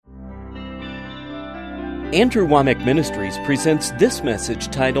Andrew Womack Ministries presents this message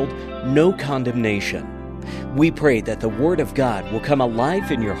titled, No Condemnation. We pray that the Word of God will come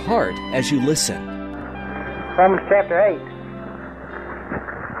alive in your heart as you listen. Romans chapter 8.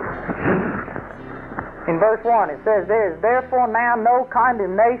 In verse 1 it says, There is therefore now no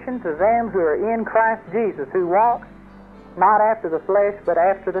condemnation to them who are in Christ Jesus, who walk not after the flesh, but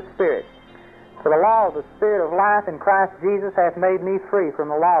after the Spirit. For the law of the Spirit of life in Christ Jesus hath made me free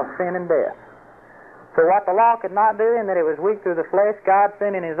from the law of sin and death. For what the law could not do, in that it was weak through the flesh, God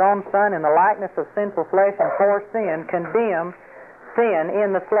sending His own Son in the likeness of sinful flesh, and for sin condemned sin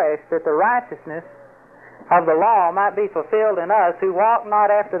in the flesh, that the righteousness of the law might be fulfilled in us, who walk not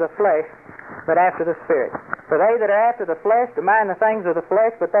after the flesh, but after the Spirit. For they that are after the flesh do mind the things of the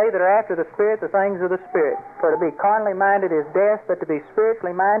flesh, but they that are after the Spirit, the things of the Spirit. For to be carnally minded is death, but to be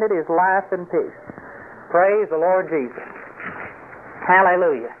spiritually minded is life and peace. Praise the Lord Jesus.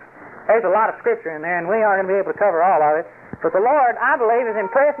 Hallelujah. There's a lot of scripture in there, and we aren't going to be able to cover all of it. But the Lord, I believe, has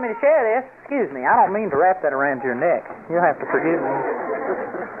impressed me to share this. Excuse me, I don't mean to wrap that around your neck. You'll have to forgive me.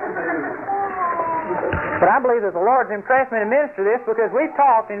 But I believe that the Lord's impressed me to minister this because we've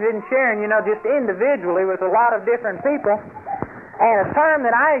talked and been sharing, just individually with a lot of different people. And a term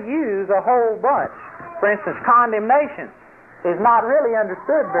that I use a whole bunch, for instance, condemnation, is not really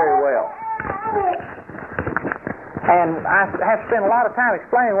understood very well. And I have spent a lot of time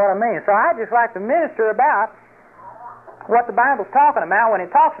explaining what I mean. So I'd just like to minister about what the Bible's talking about when it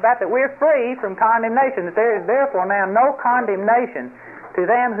talks about that we're free from condemnation, that there is therefore now no condemnation to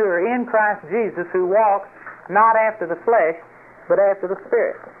them who are in Christ Jesus, who walk not after the flesh, but after the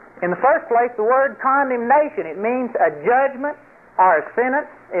Spirit. In the first place, the word condemnation, it means a judgment or a sentence,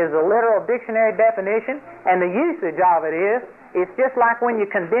 is a literal dictionary definition, and the usage of it is, it's just like when you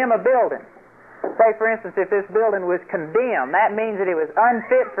condemn a building. Say, for instance, if this building was condemned, that means that it was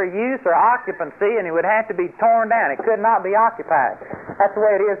unfit for use or occupancy, and it would have to be torn down. It could not be occupied. That's the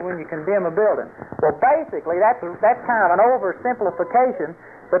way it is when you condemn a building. Well, basically, that's kind of an oversimplification,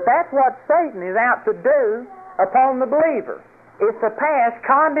 but that's what Satan is out to do upon the believer, is to pass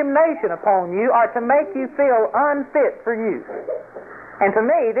condemnation upon you or to make you feel unfit for use. And to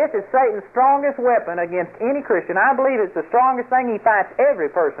me, this is Satan's strongest weapon against any Christian. I believe it's the strongest thing he fights every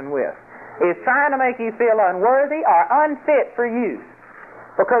person with, is trying to make you feel unworthy or unfit for use.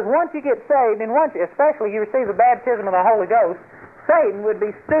 Because once you get saved, and once, especially you receive the baptism of the Holy Ghost, Satan would be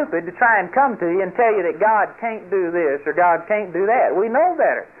stupid to try and come to you and tell you that God can't do this or God can't do that. We know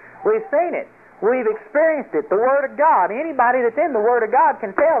better. We've seen it. We've experienced it. The Word of God. Anybody that's in the Word of God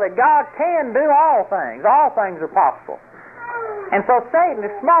can tell that God can do all things. All things are possible. And so Satan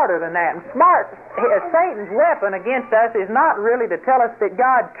is smarter than that. And Satan's weapon against us is not really to tell us that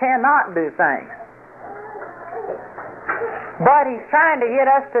God cannot do things. But he's trying to get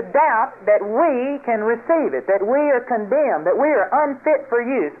us to doubt that we can receive it, that we are condemned, that we are unfit for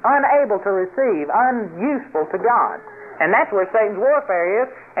use, unable to receive, unuseful to God. And that's where Satan's warfare is,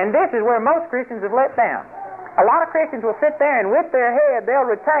 and this is where most Christians have let down. A lot of Christians will sit there and with their head they'll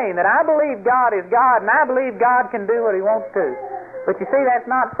retain that I believe God is God and I believe God can do what He wants to. But you see, that's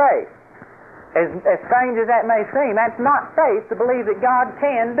not faith. As strange as that may seem, that's not faith to believe that God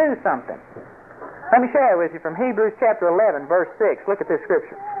can do something. Let me share with you from Hebrews chapter 11, verse 6. Look at this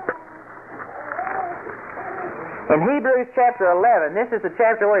scripture. In Hebrews chapter 11, this is the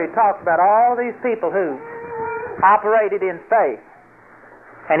chapter where he talks about all these people who operated in faith.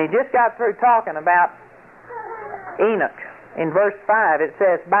 And he just got through talking about Enoch. In verse 5 it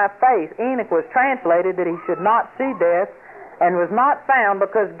says, By faith Enoch was translated that he should not see death, and was not found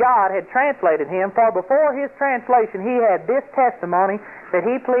because God had translated him, for before his translation he had this testimony that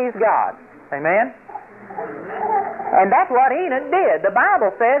he pleased God. Amen? And that's what Enoch did. The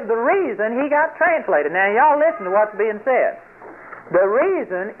Bible says the reason he got translated. Now y'all listen to what's being said. The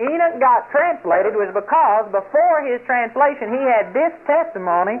reason Enoch got translated was because before his translation he had this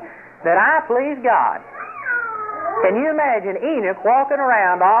testimony that I please God. Can you imagine Enoch walking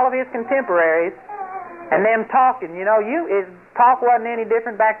around all of his contemporaries and them talking? Talk wasn't any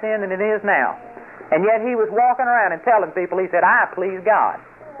different back then than it is now. And yet he was walking around and telling people, he said, I please God.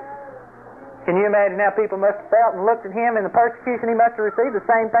 Can you imagine how people must have felt and looked at him in the persecution he must have received? The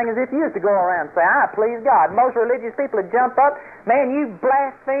same thing as if you used to go around and say, I please God. Most religious people would jump up, man, you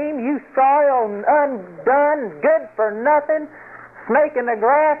blaspheme, you soil, undone, good for nothing, snake in the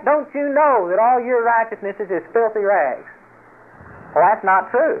grass, don't you know that all your righteousness is as filthy rags? Well, that's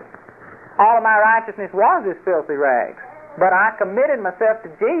not true. All of my righteousness was as filthy rags. But I committed myself to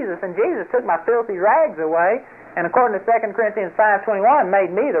Jesus, and Jesus took my filthy rags away, and according to 2 Corinthians 5:21,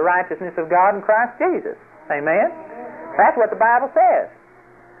 made me the righteousness of God in Christ Jesus. Amen? That's what the Bible says.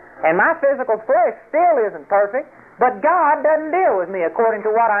 And my physical flesh still isn't perfect, but God doesn't deal with me according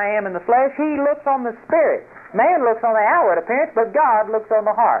to what I am in the flesh. He looks on the spirit. Man looks on the outward appearance, but God looks on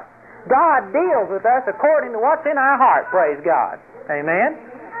the heart. God deals with us according to what's in our heart, praise God. Amen?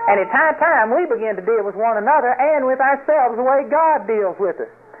 And it's high time we begin to deal with one another and with ourselves the way God deals with us.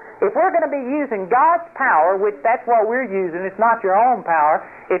 If we're going to be using God's power, which that's what we're using, it's not your own power.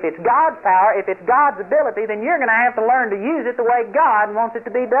 If it's God's power, if it's God's ability, then you're going to have to learn to use it the way God wants it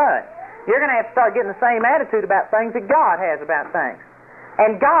to be done. You're going to have to start getting the same attitude about things that God has about things.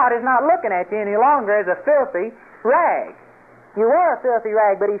 And God is not looking at you any longer as a filthy rag. You were a filthy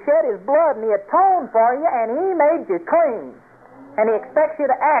rag, but He shed His blood and He atoned for you and He made you clean. And He expects you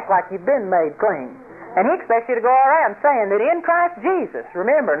to act like you've been made clean. And He expects you to go around saying that in Christ Jesus,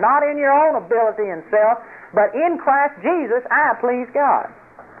 remember, not in your own ability and self, but in Christ Jesus, I please God.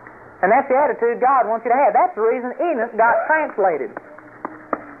 And that's the attitude God wants you to have. That's the reason Enoch got translated.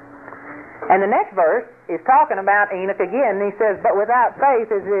 And the next verse is talking about Enoch again. He says, but without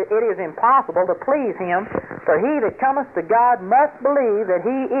faith it is impossible to please Him, for he that cometh to God must believe that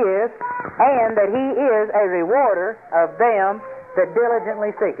He is, and that He is a rewarder of them that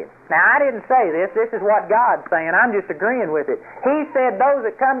diligently seek it. Now, I didn't say this. This is what God's saying. I'm just agreeing with it. He said those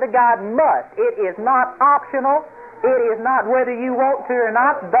that come to God must. It is not optional. It is not whether you want to or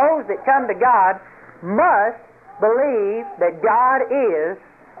not. Those that come to God must believe that God is,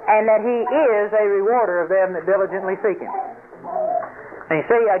 and that He is a rewarder of them that diligently seek Him. And you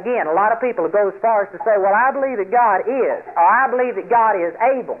see, again, a lot of people go as far as to say, well, I believe that God is, or I believe that God is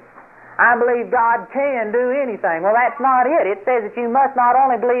able. I believe God can do anything. Well, that's not it. It says that you must not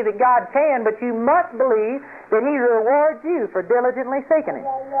only believe that God can, but you must believe that He rewards you for diligently seeking Him.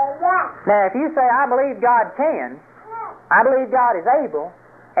 Now, if you say, I believe God can, I believe God is able,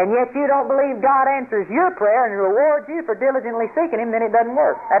 and yet you don't believe God answers your prayer and rewards you for diligently seeking Him, then it doesn't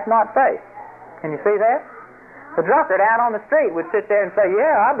work. That's not faith. Can you see that? The drunkard out on the street would sit there and say,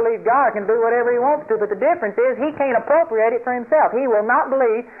 yeah, I believe God can do whatever He wants to, but the difference is he can't appropriate it for himself. He will not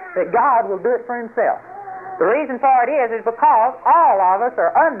believe that God will do it for Himself. The reason for it is because all of us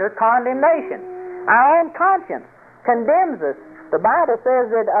are under condemnation. Our own conscience condemns us. The Bible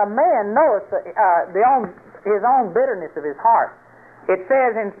says that a man knoweth his own bitterness of his heart. It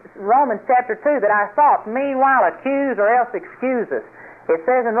says in Romans chapter 2 that our thoughts meanwhile accuse or else excuse us. It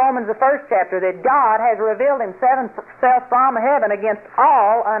says in Romans the 1st chapter that God has revealed Himself from heaven against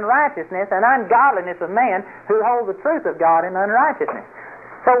all unrighteousness and ungodliness of man who hold the truth of God in unrighteousness.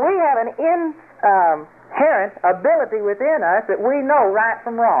 So we have an inherent ability within us that we know right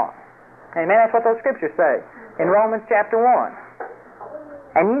from wrong. Amen? That's what those scriptures say in Romans chapter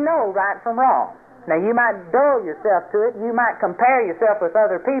 1. And you know right from wrong. Now, you might dull yourself to it. You might compare yourself with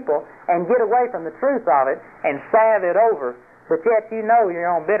other people and get away from the truth of it and salve it over. But yet you know your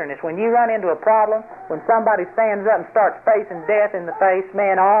own bitterness. When you run into a problem, when somebody stands up and starts facing death in the face,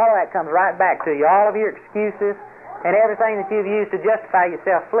 man, all that comes right back to you. All of your excuses and everything that you've used to justify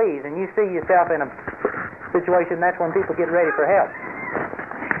yourself flees, and you see yourself in a situation, that's when people get ready for help.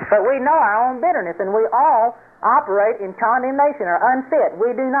 But we know our own bitterness, and we all operate in condemnation or unfit.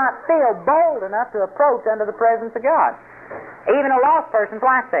 We do not feel bold enough to approach under the presence of God. Even a lost person's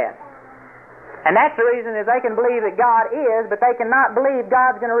like that. And that's the reason is they can believe that God is, but they cannot believe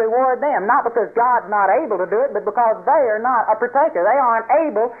God's going to reward them. Not because God's not able to do it, but because they are not a partaker. They aren't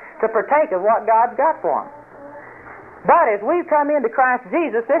able to partake of what God's got for them. But as we come into Christ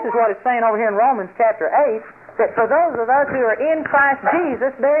Jesus, this is what it's saying over here in Romans chapter 8, that for those of us who are in Christ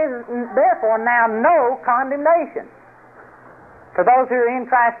Jesus, there is therefore now no condemnation. For those who are in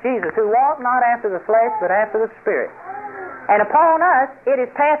Christ Jesus, who walk not after the flesh, but after the Spirit. And upon us, it is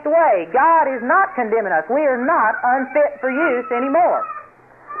passed away. God is not condemning us. We are not unfit for use anymore.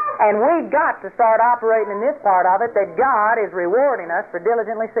 And we've got to start operating in this part of it, that God is rewarding us for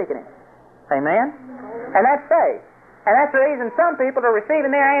diligently seeking Him. Amen? And that's faith. And that's the reason some people are receiving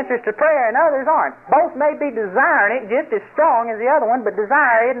their answers to prayer and others aren't. Both may be desiring it just as strong as the other one, but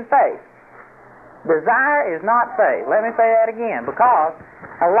desire isn't faith. Desire is not faith. Let me say that again, because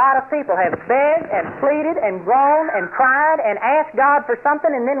a lot of people have begged and pleaded and groaned and cried and asked God for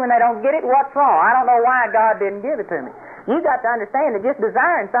something, and then when they don't get it, what's wrong? I don't know why God didn't give it to me. You've got to understand that just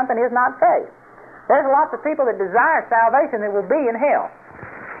desiring something is not faith. There's lots of people that desire salvation that will be in hell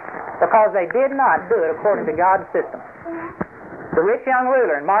because they did not do it according to God's system. The rich young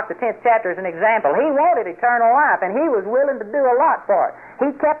ruler in Mark the 10th chapter is an example. He wanted eternal life, and he was willing to do a lot for it. He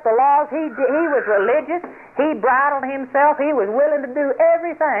kept the laws. He was religious. He bridled himself. He was willing to do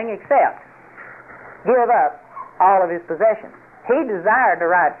everything except give up all of his possessions. He desired the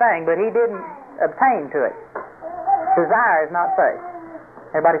right thing, but he didn't obtain to it. Desire is not faith.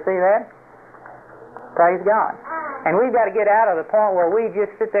 Everybody see that? Praise God. And we've got to get out of the point where we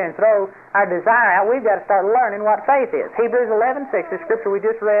just sit there and throw our desire out. We've got to start learning what faith is. Hebrews 11:6, the scripture we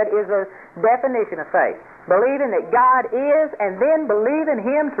just read, is a definition of faith. Believing that God is, and then believing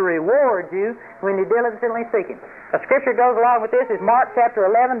Him to reward you when you diligently seek Him. The scripture goes along with this is Mark chapter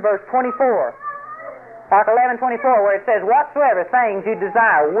 11, verse 24. Mark 11:24, where it says, whatsoever things you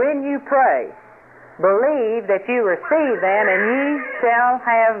desire when you pray, believe that you receive them, and ye shall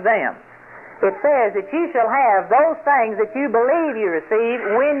have them. It says that you shall have those things that you believe you receive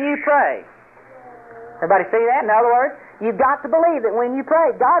when you pray. Everybody see that? In other words, you've got to believe that when you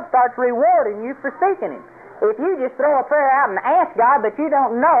pray, God starts rewarding you for seeking Him. If you just throw a prayer out and ask God, but you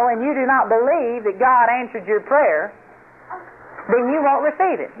don't know and you do not believe that God answered your prayer, then you won't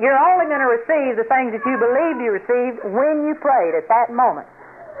receive it. You're only going to receive the things that you believed you received when you prayed at that moment.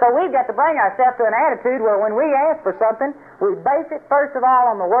 So we've got to bring ourselves to an attitude where when we ask for something, we base it first of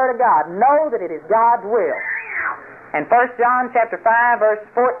all on the Word of God. Know that it is God's will. And 1 John chapter 5, verse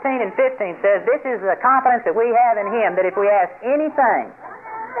 14 and 15 says, this is the confidence that we have in Him, that if we ask anything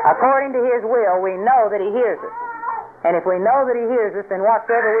according to His will, we know that He hears us. And if we know that He hears us, then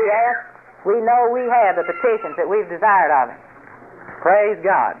whatsoever we ask, we know we have the petitions that we've desired of Him. Praise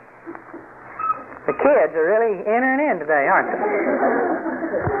God. The kids are really entering in today, aren't they?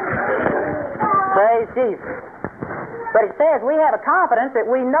 Praise Jesus. But it says we have a confidence that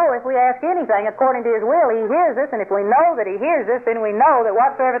we know if we ask anything according to His will, He hears us, and if we know that He hears us, then we know that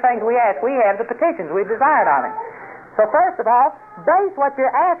whatsoever things we ask, we have the petitions we've desired of Him. So first of all, base what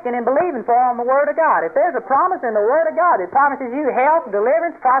you're asking and believing for on the Word of God. If there's a promise in the Word of God that promises you health,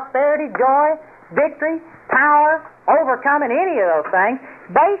 deliverance, prosperity, joy, victory, power, overcoming any of those things,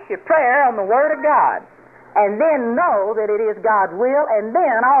 base your prayer on the Word of God. And then know that it is God's will, and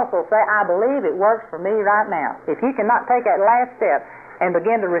then also say, I believe it works for me right now. If you cannot take that last step and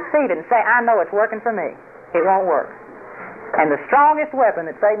begin to receive it and say, I know it's working for me, it won't work. And the strongest weapon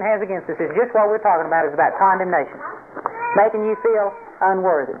that Satan has against us is just what we're talking about, is about condemnation. Making you feel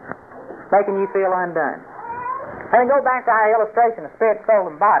unworthy. Making you feel undone. And go back to our illustration of spirit, soul,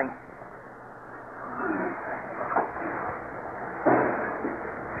 and body.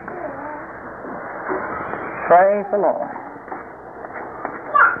 Praise the Lord.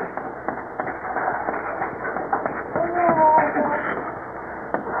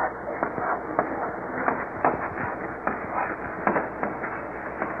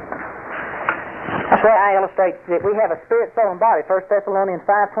 That's why I illustrate that we have a spirit, soul, and body. 1 Thessalonians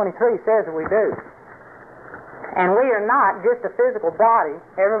 5:23 says that we do. And we are not just a physical body.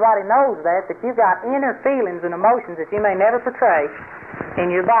 Everybody knows that you've got inner feelings and emotions that you may never portray in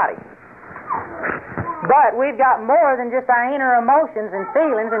your body. But we've got more than just our inner emotions and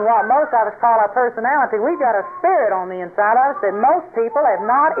feelings and what most of us call our personality. We've got a spirit on the inside of us that most people have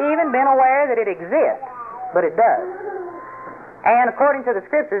not even been aware that it exists. But it does. And according to the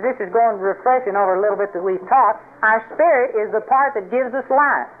Scriptures, this is going refreshing over a little bit that we've taught, our spirit is the part that gives us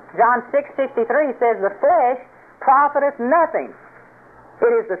life. John 6:63 says, the flesh profiteth nothing.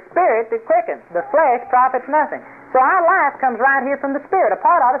 It is the spirit that quickens. The flesh profits nothing. So our life comes right here from the Spirit, a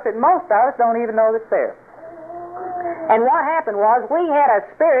part of us that most of us don't even know that's there. And what happened was we had a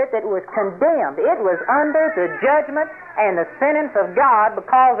spirit that was condemned. It was under the judgment and the sentence of God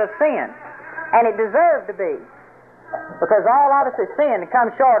because of sin. And it deserved to be. Because all of us have sinned and come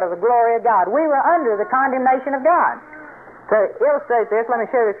short of the glory of God. We were under the condemnation of God. To illustrate this, let me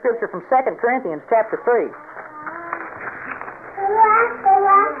share the scripture from 2 Corinthians chapter 3.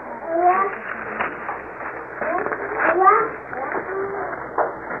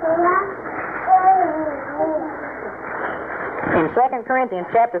 In 2 Corinthians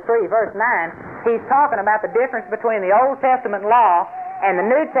chapter 3, verse 9, he's talking about the difference between the Old Testament law and the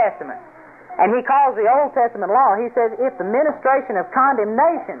New Testament. And he calls the Old Testament law, he says, if the ministration of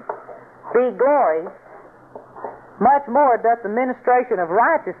condemnation be glory, much more doth the ministration of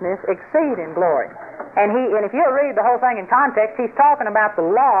righteousness exceed in glory. And if you'll read the whole thing in context, he's talking about the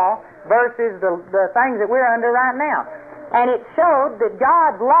law versus the things that we're under right now. And it showed that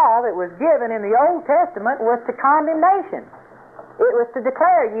God's law that was given in the Old Testament was to condemnation. It was to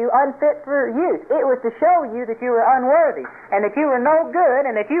declare you unfit for use. It was to show you that you were unworthy and that you were no good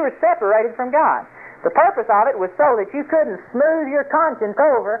and that you were separated from God. The purpose of it was so that you couldn't smooth your conscience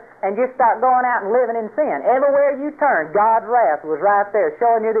over and just start going out and living in sin. Everywhere you turned, God's wrath was right there,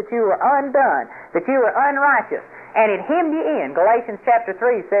 showing you that you were undone, that you were unrighteous. And it hemmed you in. Galatians chapter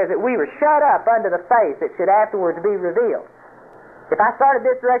 3 says that we were shut up unto the faith that should afterwards be revealed. If I started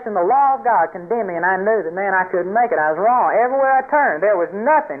this direction, the law of God condemned me, and I knew that, man, I couldn't make it. I was wrong. Everywhere I turned, there was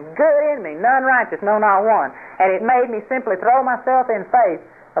nothing good in me, none righteous, no, not one. And it made me simply throw myself in faith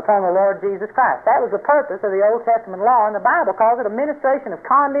upon the Lord Jesus Christ. That was the purpose of the Old Testament law, and the Bible calls it a ministration of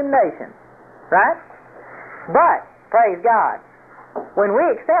condemnation. Right? But, praise God, when we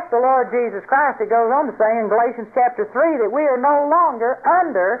accept the Lord Jesus Christ, it goes on to say in Galatians chapter 3 that we are no longer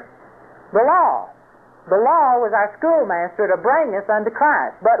under the law. The law was our schoolmaster to bring us unto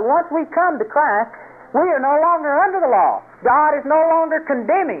Christ. But once we come to Christ, we are no longer under the law. God is no longer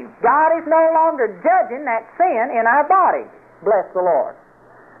condemning. God is no longer judging that sin in our body. Bless the Lord.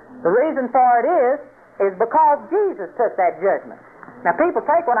 The reason for it is because Jesus took that judgment. Now, people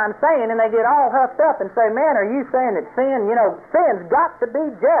take what I'm saying and they get all huffed up and say, man, are you saying that sin's got to be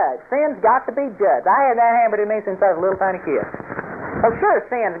judged? Sin's got to be judged. I had that hammered in me since I was a little tiny kid. Oh, sure,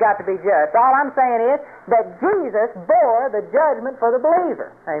 sin's got to be judged. All I'm saying is that Jesus bore the judgment for the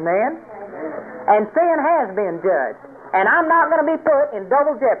believer. Amen? And sin has been judged. And I'm not going to be put in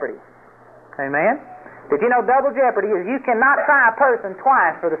double jeopardy. Amen? Did you know double jeopardy is you cannot try a person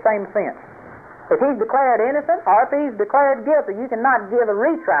twice for the same offense? If he's declared innocent or if he's declared guilty, you cannot give a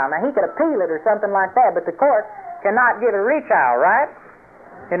retrial. Now, he could appeal it or something like that, but the court cannot give a retrial, right?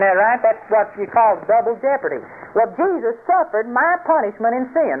 Isn't that right? That's what you call double jeopardy. Well, Jesus suffered my punishment in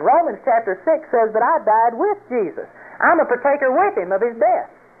sin. Romans chapter 6 says that I died with Jesus. I'm a partaker with him of his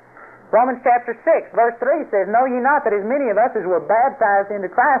death. Romans chapter 6, verse 3 says, know ye not that as many of us as were baptized into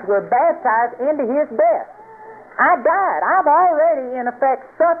Christ were baptized into his death? I died. I've already, in effect,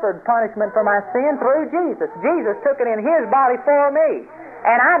 suffered punishment for my sin through Jesus. Jesus took it in his body for me.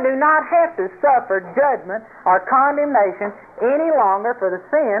 And I do not have to suffer judgment or condemnation any longer for the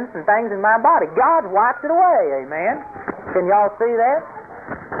sins and things in my body. God's wiped it away, amen? Can y'all see that?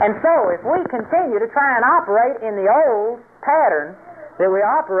 And so, if we continue to try and operate in the old pattern that we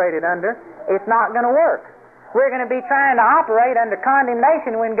operated under, it's not going to work. We're going to be trying to operate under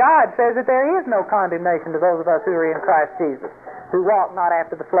condemnation when God says that there is no condemnation to those of us who are in Christ Jesus, who walk not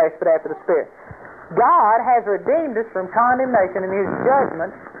after the flesh but after the Spirit. God has redeemed us from condemnation, and his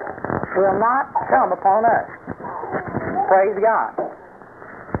judgment will not come upon us. Praise God.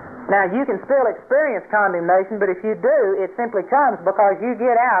 Now, you can still experience condemnation, but if you do, it simply comes because you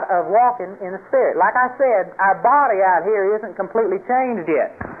get out of walking in the Spirit. Like I said, our body out here isn't completely changed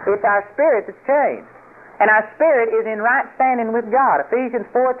yet. It's our spirit that's changed. And our spirit is in right standing with God. Ephesians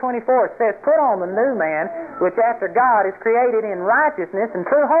 4:24 says, put on the new man, which after God is created in righteousness and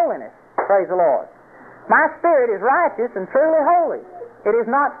true holiness. Praise the Lord. My spirit is righteous and truly holy. It is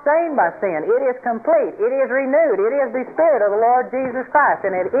not stained by sin. It is complete. It is renewed. It is the Spirit of the Lord Jesus Christ,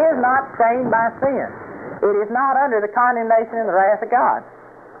 and it is not stained by sin. It is not under the condemnation and the wrath of God.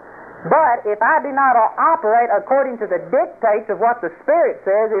 But if I do not operate according to the dictates of what the Spirit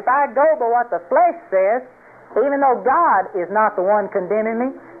says, if I go by what the flesh says, even though God is not the one condemning me,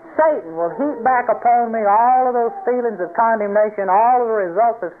 Satan will heap back upon me all of those feelings of condemnation, all of the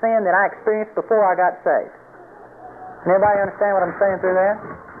results of sin that I experienced before I got saved. Can everybody understand what I'm saying through that?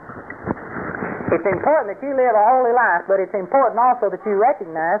 It's important that you live a holy life, but it's important also that you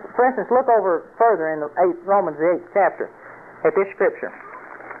recognize, for instance, look over further in Romans the 8th chapter at this scripture.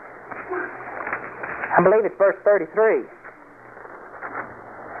 I believe it's verse 33.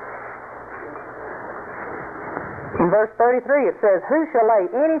 In verse 33 it says, who shall lay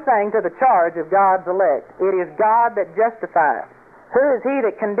anything to the charge of God's elect? It is God that justifieth. Who is he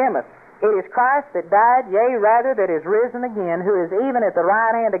that condemneth? It is Christ that died, yea, rather that is risen again, who is even at the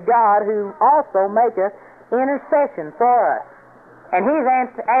right hand of God, who also maketh intercession for us. And he's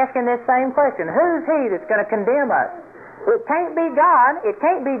asking this same question. Who's he that's going to condemn us? It can't be God. It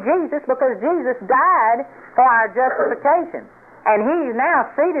can't be Jesus, because Jesus died for our justification. And he's now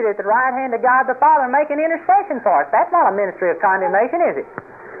seated at the right hand of God the Father making intercession for us. That's not a ministry of condemnation, is it?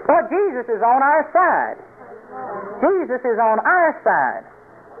 Well, Jesus is on our side. Jesus is on our side.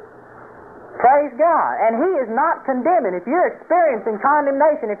 Praise God. And he is not condemning. If you're experiencing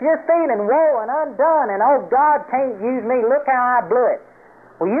condemnation, if you're feeling woe and undone and, oh, God can't use me, look how I blew it.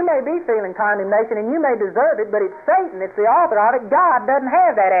 Well, you may be feeling condemnation and you may deserve it, but it's Satan that's the author of it. God doesn't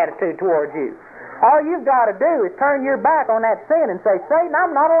have that attitude towards you. All you've got to do is turn your back on that sin and say, Satan,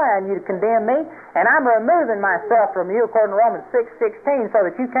 I'm not allowing you to condemn me, and I'm removing myself from you, according to Romans 6:16, so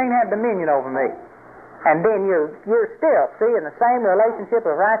that you can't have dominion over me. And then you're still, in the same relationship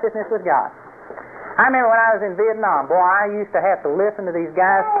of righteousness with God. I remember when I was in Vietnam, boy, I used to have to listen to these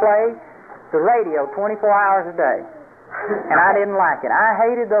guys play the radio 24 hours a day. And I didn't like it. I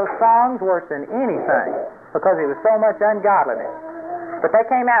hated those songs worse than anything because it was so much ungodliness. But they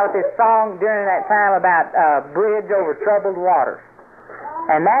came out with this song during that time about bridge over troubled waters.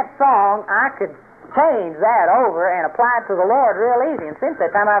 And that song, I could change that over and apply it to the Lord real easy. And since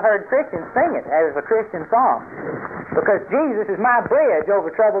that time, I've heard Christians sing it as a Christian song. Because Jesus is my bridge over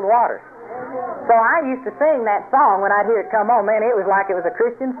troubled waters. So I used to sing that song when I'd hear it come on. Man, it was like it was a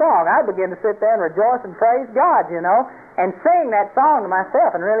Christian song. I'd begin to sit there and rejoice and praise God, and sing that song to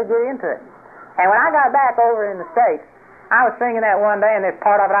myself and really get into it. And when I got back over in the States, I was singing that one day, and there's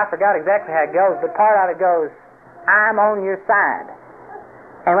part of it, I forgot exactly how it goes, but part of it goes, I'm on your side.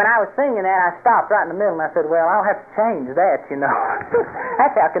 And when I was singing that, I stopped right in the middle, and I said, well, I'll have to change that,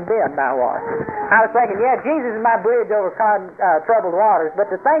 That's how condemned I was. I was thinking, yeah, Jesus is my bridge over troubled waters,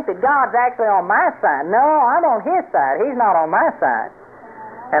 but to think that God's actually on my side, no, I'm on His side. He's not on my side.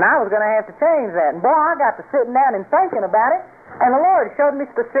 And I was going to have to change that. And boy, I got to sitting down and thinking about it, and the Lord showed me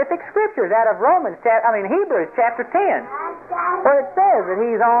specific scriptures out of Hebrews chapter 10, where it says that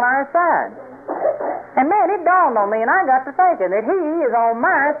He's on our side. And man, it dawned on me, and I got to thinking that He is on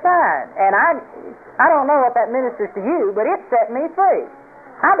my side. And I don't know what that ministers to you, but it set me free.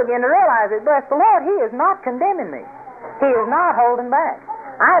 I began to realize that, bless the Lord, He is not condemning me. He is not holding back.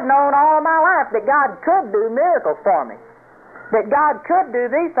 I had known all of my life that God could do miracles for me, that God could do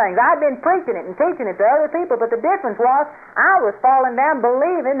these things. I'd been preaching it and teaching it to other people, but the difference was I was falling down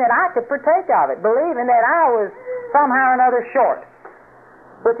believing that I could partake of it, believing that I was somehow or another short.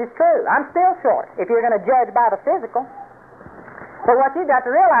 Which is true. I'm still short if you're going to judge by the physical. But what you've got to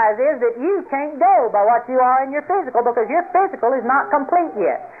realize is that you can't go by what you are in your physical, because your physical is not complete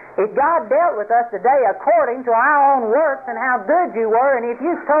yet. If God dealt with us today according to our own works and how good you were, and if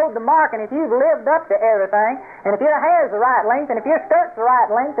you've toed the mark, and if you've lived up to everything, and if your hair's the right length, and if your skirt's the right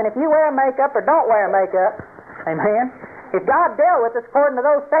length, and if you wear makeup or don't wear makeup, amen, if God dealt with us according to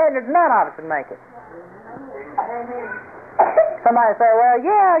those standards, none of us would make it. Amen. Somebody say, well,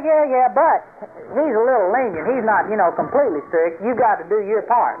 yeah, but He's a little lenient. He's not, completely strict. You've got to do your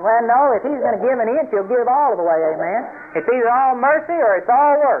part. Well, no, if He's going to give an inch, He'll give all of the way, amen. It's either all mercy or it's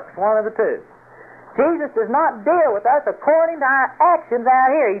all works, one of the two. Jesus does not deal with us according to our actions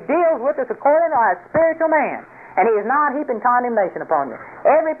out here. He deals with us according to our spiritual man. And He is not heaping condemnation upon you.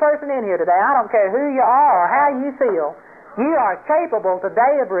 Every person in here today, I don't care who you are or how you feel, you are capable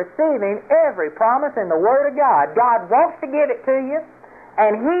today of receiving every promise in the Word of God. God wants to give it to you,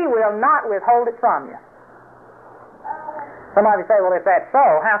 and He will not withhold it from you. Somebody say, well, if that's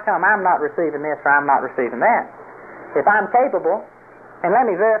so, how come I'm not receiving this or I'm not receiving that? If I'm capable, and let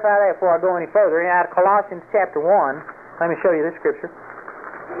me verify that before I go any further, out of Colossians chapter 1, let me show you this scripture.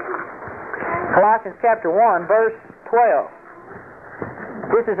 Colossians chapter 1, verse 12.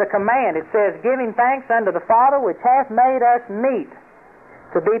 This is a command. It says, giving thanks unto the Father which hath made us meet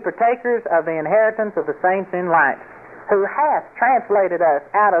to be partakers of the inheritance of the saints in light, who hath translated us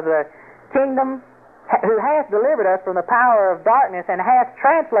out of the kingdom, who hath delivered us from the power of darkness, and hath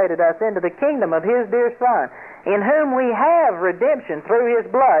translated us into the kingdom of His dear Son, in whom we have redemption through His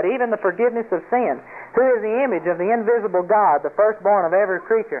blood, even the forgiveness of sins, who is the image of the invisible God, the firstborn of every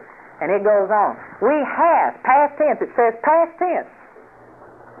creature. And it goes on. We have, past tense, it says past tense.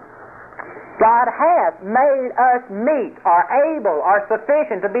 God hath made us meet, or able, or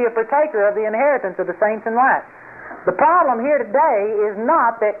sufficient to be a partaker of the inheritance of the saints in light. The problem here today is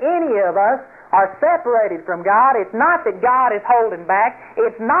not that any of us are separated from God. It's not that God is holding back.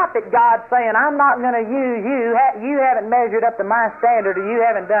 It's not that God's saying, I'm not going to use you. You haven't measured up to my standard, or you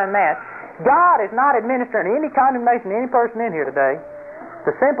haven't done that. God is not administering any condemnation to any person in here today.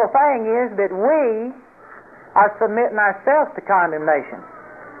 The simple thing is that we are submitting ourselves to condemnation.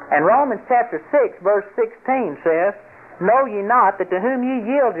 And Romans chapter 6, verse 16 says, know ye not that to whom ye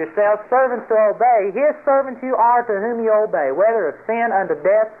yield yourselves servants to obey, His servants you are to whom ye obey, whether of sin unto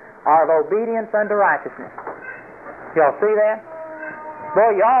death or of obedience unto righteousness. Y'all see that?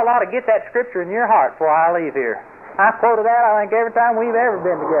 Boy, y'all ought to get that scripture in your heart before I leave here. I've quoted that, I think, every time we've ever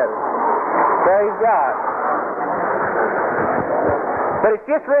been together. Praise God. But it's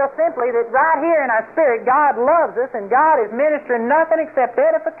just real simply that right here in our spirit, God loves us, and God is ministering nothing except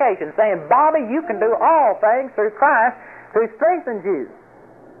edification, saying, Bobby, you can do all things through Christ who strengthens you.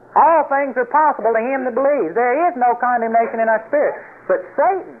 All things are possible to him that believes. There is no condemnation in our spirit. But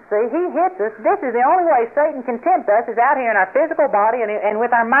Satan, see, he hits us. This is the only way Satan can tempt us, is out here in our physical body and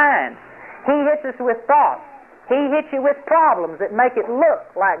with our minds. He hits us with thoughts. He hits you with problems that make it look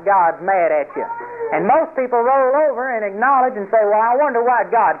like God's mad at you. And most people roll over and acknowledge and say, well, I wonder why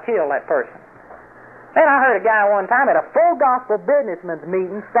God killed that person. Then I heard a guy one time at a full gospel businessman's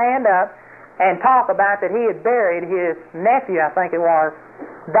meeting stand up and talk about that he had buried his nephew, I think it was.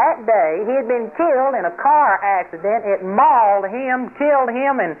 That day, he had been killed in a car accident. It mauled him, killed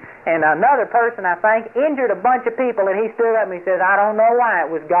him, and another person, I think, injured a bunch of people, and he stood up and he says, I don't know why it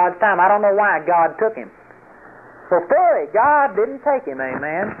was God's time. I don't know why God took him. So, fully, God didn't take him,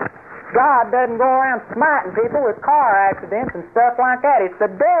 amen. God doesn't go around smiting people with car accidents and stuff like that. It's the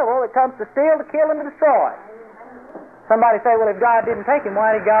devil that comes to steal, to kill, and to destroy. Somebody say, well, if God didn't take him,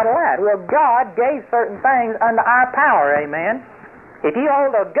 why did God allow it? Well, God gave certain things under our power, amen. If you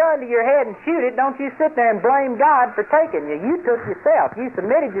hold a gun to your head and shoot it, don't you sit there and blame God for taking you. You took yourself. You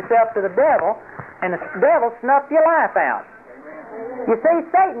submitted yourself to the devil, and the devil snuffed your life out. You see,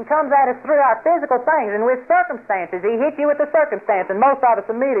 Satan comes at us through our physical things, and with circumstances. He hits you with the circumstance, and most of us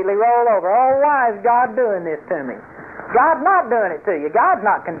immediately roll over. Oh, why is God doing this to me? God's not doing it to you. God's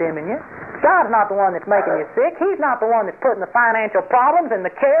not condemning you. God's not the one that's making you sick. He's not the one that's putting the financial problems and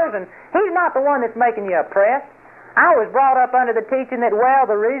the cares, and He's not the one that's making you oppressed. I was brought up under the teaching that, well,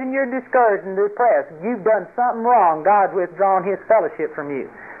 the reason you're discouraged and depressed, you've done something wrong. God's withdrawn His fellowship from you.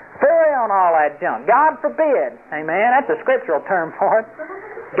 Fully on all that junk. God forbid. Amen. That's a scriptural term for it.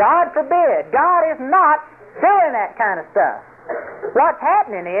 God forbid. God is not doing that kind of stuff. What's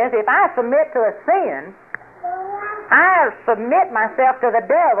happening is, if I submit to a sin, I submit myself to the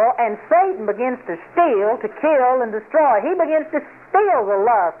devil, and Satan begins to steal, to kill, and destroy. He begins to steal the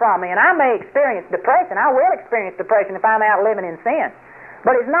love from me, and I may experience depression. I will experience depression if I'm out living in sin.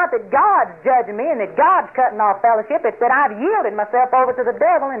 But it's not that God's judging me and that God's cutting off fellowship. It's that I've yielded myself over to the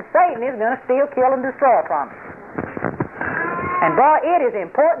devil, and Satan is going to steal, kill, and destroy from me. And boy, it is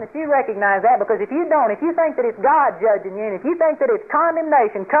important that you recognize that, because if you don't, if you think that it's God judging you, and if you think that it's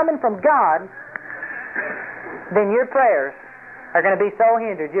condemnation coming from God, then your prayers are going to be so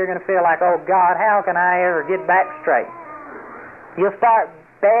hindered, you're going to feel like, oh God, how can I ever get back straight? You'll start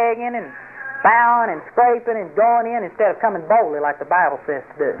begging and bowing and scraping and going in instead of coming boldly like the Bible says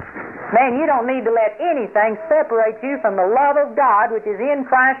to do. Man, you don't need to let anything separate you from the love of God which is in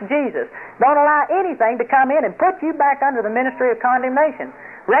Christ Jesus. Don't allow anything to come in and put you back under the ministry of condemnation.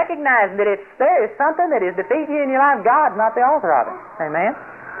 Recognize that if there is something that is defeating you in your life, God's not the author of it. Amen?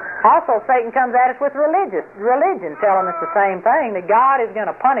 Also, Satan comes at us with religion, telling us the same thing, that God is going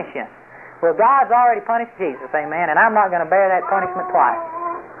to punish you. Well, God's already punished Jesus, amen, and I'm not going to bear that punishment twice.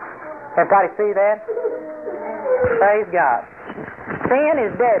 Everybody see that? Praise God. Sin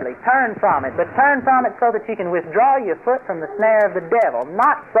is deadly. Turn from it, but turn from it so that you can withdraw your foot from the snare of the devil,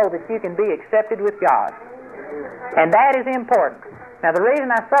 not so that you can be accepted with God. And that is important. Now, the reason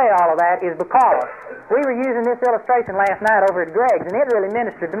I say all of that is because we were using this illustration last night over at Greg's, and it really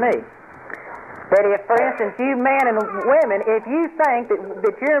ministered to me. That if, for instance, you men and women, if you think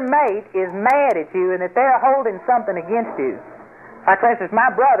that your mate is mad at you and that they're holding something against you, like, for instance,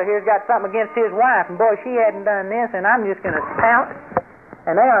 my brother here's got something against his wife, and boy, she hadn't done this, and I'm just going to pout,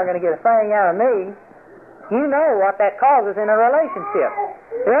 and they aren't going to get a thing out of me. You know what that causes in a relationship.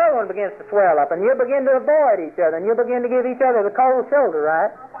 The other one begins to swell up, and you'll begin to avoid each other, and you'll begin to give each other the cold shoulder,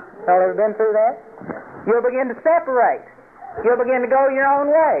 right? Y'all ever been through that? You'll begin to separate. You'll begin to go your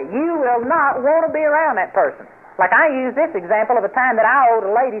own way. You will not want to be around that person. Like I use this example of a time that I owed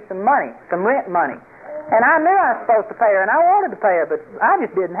a lady some money, some rent money. And I knew I was supposed to pay her, and I wanted to pay her, but I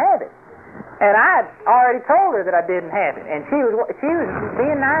just didn't have it. And I already told her that I didn't have it, and she was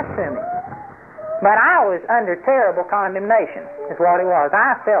being nice to me. But I was under terrible condemnation, is what it was.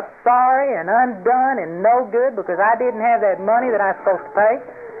 I felt sorry and undone and no good because I didn't have that money that I was supposed to pay.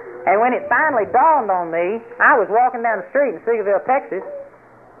 And when it finally dawned on me, I was walking down the street in Seagoville, Texas,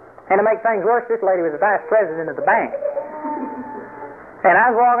 and to make things worse, this lady was the vice president of the bank. And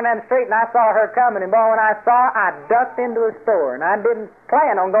I was walking down the street, and I saw her coming, and boy, when I saw her, I ducked into a store, and I didn't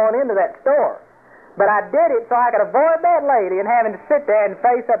plan on going into that store. But I did it so I could avoid that lady and having to sit there and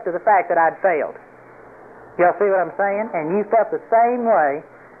face up to the fact that I'd failed. Y'all see what I'm saying? And you felt the same way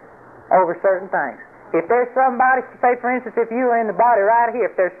over certain things. If there's somebody, say for instance, if you were in the body right here,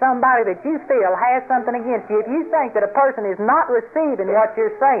 if there's somebody that you feel has something against you, if you think that a person is not receiving what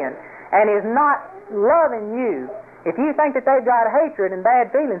you're saying and is not loving you, if you think that they've got hatred and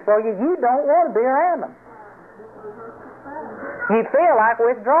bad feelings for you, you don't want to be around them. You feel like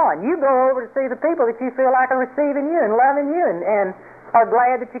withdrawing. You go over to see the people that you feel like are receiving you and loving you and are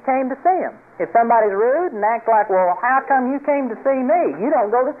glad that you came to see them. If somebody's rude and acts like, well, how come you came to see me? You don't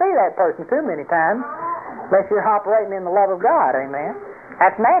go to see that person too many times unless you're operating in the love of God, amen?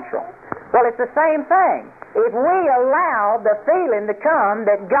 That's natural. Well, it's the same thing. if we allow the feeling to come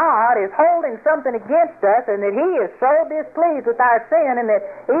that God is holding something against us and that He is so displeased with our sin and that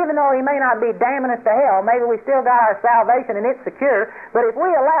even though He may not be damning us to hell, maybe we still got our salvation and it's secure, but if we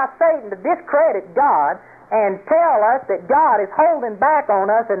allow Satan to discredit God and tell us that God is holding back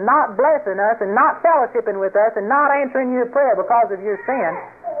on us and not blessing us and not fellowshipping with us and not answering your prayer because of your sin,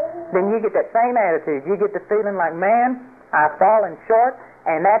 then you get that same attitude. You get the feeling like, man, I've fallen short.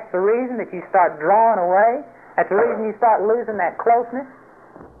 And that's the reason that you start drawing away. That's the reason you start losing that closeness.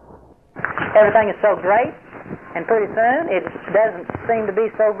 Everything is so great, and pretty soon it doesn't seem to be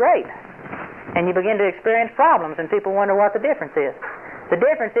so great. And you begin to experience problems, and people wonder what the difference is. The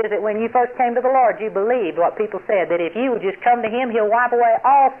difference is that when you first came to the Lord, you believed what people said, that if you would just come to Him, He'll wipe away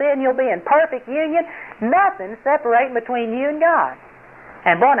all sin, you'll be in perfect union, nothing separating between you and God.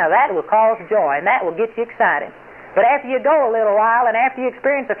 And boy, now that will cause joy, and that will get you excited. But after you go a little while and after you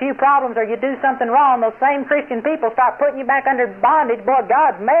experience a few problems or you do something wrong, those same Christian people start putting you back under bondage. Boy,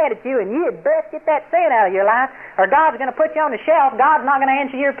 God's mad at you and you had best get that sin out of your life or God's going to put you on the shelf. God's not going to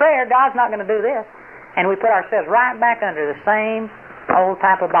answer your prayer. God's not going to do this. And we put ourselves right back under the same old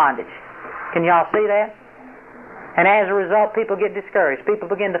type of bondage. Can y'all see that? And as a result, people get discouraged.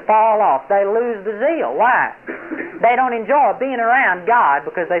 People begin to fall off. They lose the zeal. Why? They don't enjoy being around God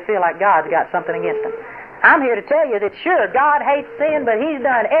because they feel like God's got something against them. I'm here to tell you that sure, God hates sin, but He's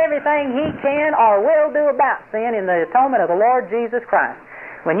done everything He can or will do about sin in the atonement of the Lord Jesus Christ.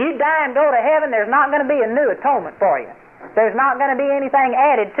 When you die and go to heaven, there's not going to be a new atonement for you. There's not going to be anything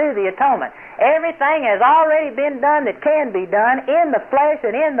added to the atonement. Everything has already been done that can be done in the flesh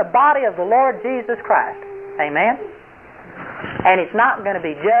and in the body of the Lord Jesus Christ. Amen? And it's not going to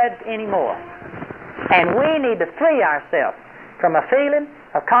be judged anymore. And we need to free ourselves from a feeling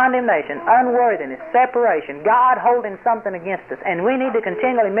of condemnation, unworthiness, separation, God holding something against us. And we need to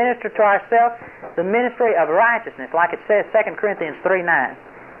continually minister to ourselves the ministry of righteousness, like it says 2 Corinthians 3:9.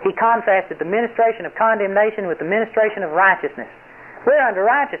 He contrasted the ministration of condemnation with the ministration of righteousness. We're under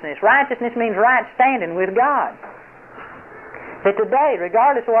righteousness. Righteousness means right standing with God. That today,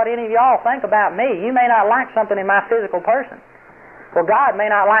 regardless of what any of y'all think about me, you may not like something in my physical person. Well, God may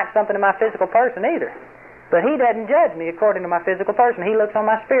not like something in my physical person either. But He doesn't judge me according to my physical person. He looks on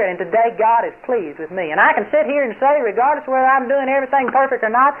my spirit. And today God is pleased with me. And I can sit here and say, regardless of whether I'm doing everything perfect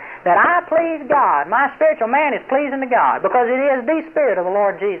or not, that I please God. My spiritual man is pleasing to God because it is the Spirit of the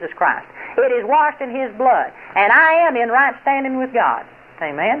Lord Jesus Christ. It is washed in His blood. And I am in right standing with God.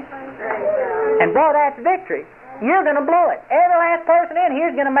 Amen? And boy, that's victory. You're going to blow it. Every last person in here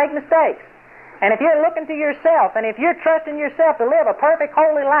is going to make mistakes. And if you're looking to yourself, and if you're trusting yourself to live a perfect,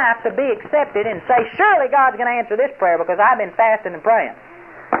 holy life to be accepted and say, surely God's going to answer this prayer because I've been fasting and praying.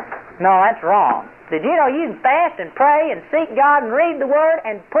 No, that's wrong. Did you know you can fast and pray and seek God and read the Word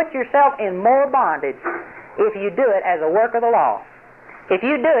and put yourself in more bondage if you do it as a work of the law? If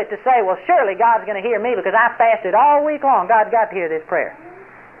you do it to say, well, surely God's going to hear me because I fasted all week long, God's got to hear this prayer.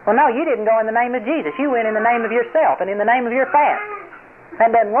 Well, no, you didn't go in the name of Jesus. You went in the name of yourself and in the name of your fast. That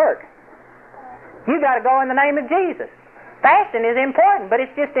doesn't work. You got to go in the name of Jesus. Fasting is important, but it's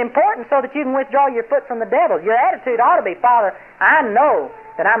just important so that you can withdraw your foot from the devil. Your attitude ought to be, Father, I know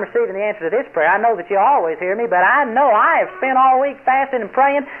that I'm receiving the answer to this prayer. I know that you always hear me, but I know I have spent all week fasting and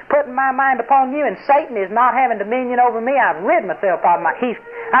praying, putting my mind upon you, and Satan is not having dominion over me. I've rid myself of my...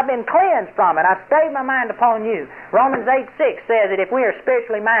 I've been cleansed from it. I've stayed my mind upon you. Romans 8:6 says that if we are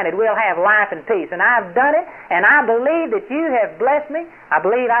spiritually minded, we'll have life and peace. And I've done it, and I believe that you have blessed me. I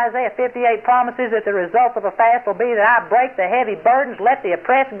believe Isaiah 58 promises that the result of a fast will be that I break the heavy burdens, let the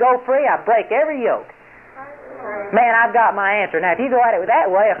oppressed go free. I break every yoke. Man, I've got my answer. Now, if you go at it that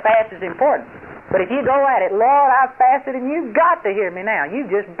way, a fast is important. But if you go at it, Lord, I've fasted and you've got to hear me now. You've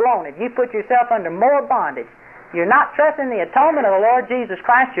just blown it. You put yourself under more bondage. You're not trusting the atonement of the Lord Jesus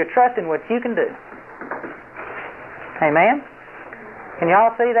Christ. You're trusting what you can do. Amen? Can you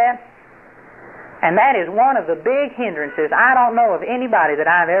all see that? And that is one of the big hindrances. I don't know of anybody that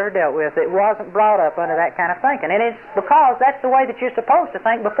I've ever dealt with that wasn't brought up under that kind of thinking. And it's because that's the way that you're supposed to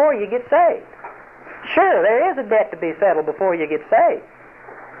think before you get saved. Sure, there is a debt to be settled before you get saved.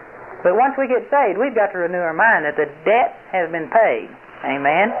 But once we get saved, we've got to renew our mind that the debt has been paid.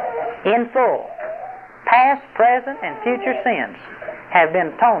 Amen? In full. Past, present, and future sins have been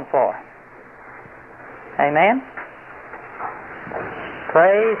atoned for. Amen?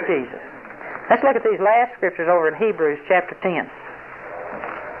 Praise Jesus. Let's look at these last scriptures over in Hebrews chapter 10.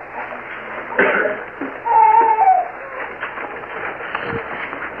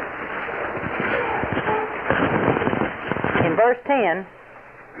 In verse 10,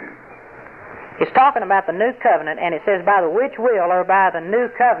 it's talking about the new covenant, and it says, by the which will, or by the new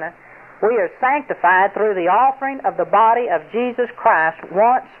covenant, We are sanctified through the offering of the body of Jesus Christ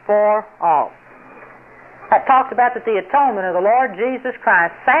once for all. That talks about that the atonement of the Lord Jesus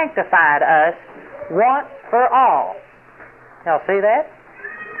Christ sanctified us once for all. Y'all see that?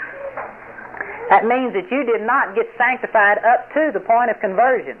 That means that you did not get sanctified up to the point of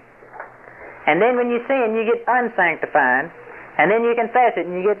conversion. And then when you sin, you get unsanctified. And then you confess it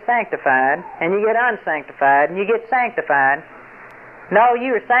and you get sanctified. And you get unsanctified and you get sanctified. No,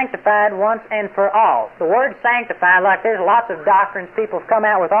 you are sanctified once and for all. The word sanctified, like there's lots of doctrines. People have come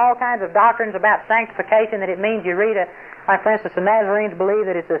out with all kinds of doctrines about sanctification, that it means you read like for instance the Nazarenes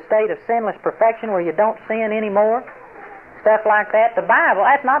believe that it's a state of sinless perfection where you don't sin anymore. Stuff like that. The Bible,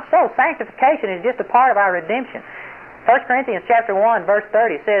 that's not so. Sanctification is just a part of our redemption. 1 Corinthians chapter 1 verse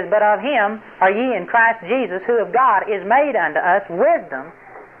 30 says, "But of him are ye in Christ Jesus, who of God is made unto us wisdom,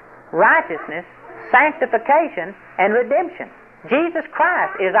 righteousness, sanctification, and redemption." Jesus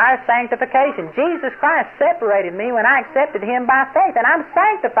Christ is our sanctification. Jesus Christ separated me when I accepted Him by faith, and I'm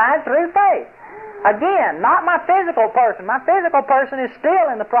sanctified through faith. Again, not my physical person. My physical person is still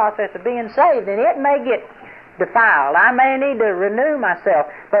in the process of being saved, and it may get defiled. I may need to renew myself.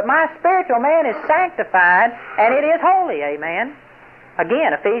 But my spiritual man is sanctified, and it is holy. Amen.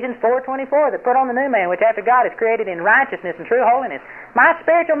 Again, Ephesians 4:24, that put on the new man, which after God is created in righteousness and true holiness. My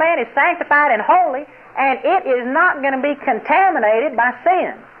spiritual man is sanctified and holy, and it is not going to be contaminated by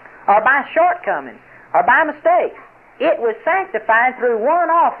sin, or by shortcomings, or by mistakes. It was sanctified through one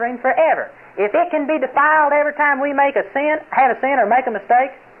offering forever. If it can be defiled every time we make a sin, have a sin, or make a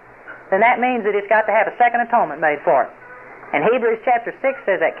mistake, then that means that it's got to have a second atonement made for it. And Hebrews chapter 6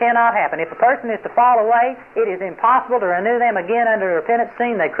 says that cannot happen. If a person is to fall away, it is impossible to renew them again under a repentant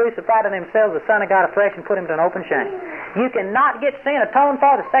sin. They crucify to themselves the Son of God afresh and put Him to an open shame. You cannot get sin atoned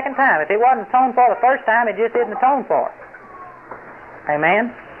for the second time. If it wasn't atoned for the first time, it just isn't atoned for.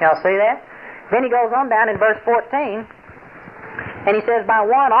 Amen? Y'all see that? Then he goes on down in verse 14, and he says, "By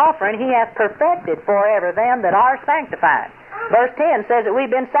one offering He hath perfected forever them that are sanctified." Verse 10 says that we've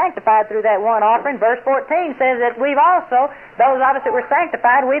been sanctified through that one offering. Verse 14 says that we've also, those of us that were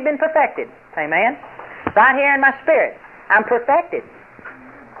sanctified, we've been perfected. Amen? Right here in my spirit, I'm perfected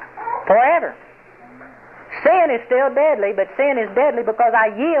forever. Sin is still deadly, but sin is deadly because I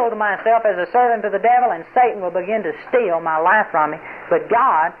yield myself as a servant to the devil, and Satan will begin to steal my life from me. But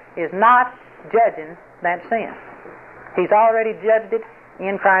God is not judging that sin. He's already judged it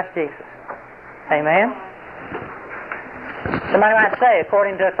in Christ Jesus. Amen? Somebody might say,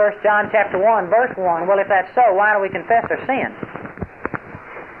 according to 1 John chapter 1, verse 1, well, if that's so, why do we confess our sin?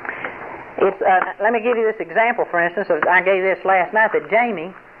 Let me give you this example, for instance. I gave this last night, that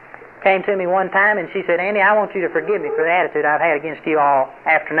Jamie came to me one time and she said, "Andy, I want you to forgive me for the attitude I've had against you all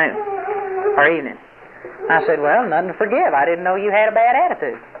afternoon or evening." I said, "Well, nothing to forgive. I didn't know you had a bad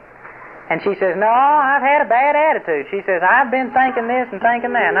attitude." And she says, "No, I've had a bad attitude." She says, "I've been thinking this and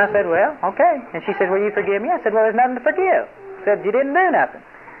thinking that." And I said, "Well, okay." And she said, "Will you forgive me?" I said, "Well, there's nothing to forgive." She said, "You didn't do nothing."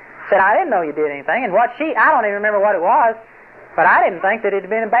 I said, "I didn't know you did anything." And I don't even remember what it was, but I didn't think that it had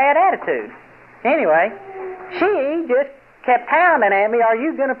been a bad attitude. Anyway, she just kept pounding at me, "Are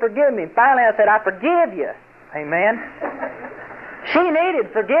you going to forgive me?" Finally I said, "I forgive you." Amen. She needed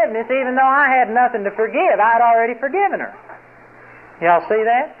forgiveness even though I had nothing to forgive. I had already forgiven her. Y'all see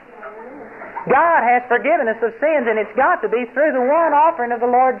that? God has forgiven us of sins, and it's got to be through the one offering of the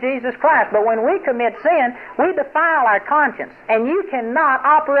Lord Jesus Christ. But when we commit sin, we defile our conscience. And you cannot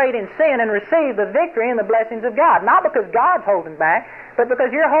operate in sin and receive the victory and the blessings of God. Not because God's holding back, but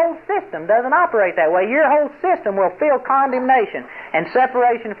because your whole system doesn't operate that way. Your whole system will feel condemnation and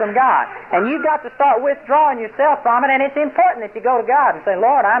separation from God. And you've got to start withdrawing yourself from it, and it's important that you go to God and say,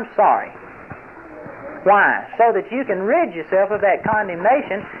 "Lord, I'm sorry." Why? So that you can rid yourself of that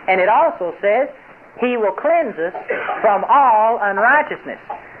condemnation. And it also says, He will cleanse us from all unrighteousness.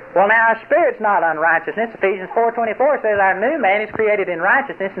 Well, now, our spirit's not unrighteousness. Ephesians 4:24 says our new man is created in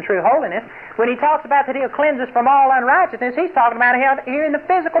righteousness and true holiness. When he talks about that He'll cleanse us from all unrighteousness, he's talking about here in the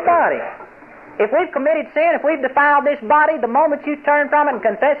physical body. If we've committed sin, if we've defiled this body, the moment you turn from it and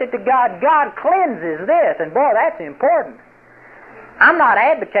confess it to God, God cleanses this. And boy, that's important. I'm not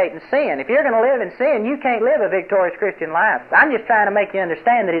advocating sin. If you're going to live in sin, you can't live a victorious Christian life. I'm just trying to make you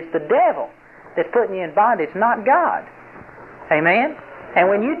understand that it's the devil that's putting you in bondage, not God. Amen? And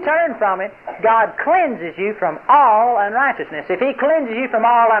when you turn from it, God cleanses you from all unrighteousness. If He cleanses you from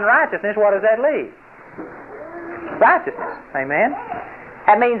all unrighteousness, what does that leave? Righteousness. Amen?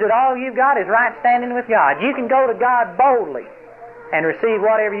 That means that all you've got is right standing with God. You can go to God boldly and receive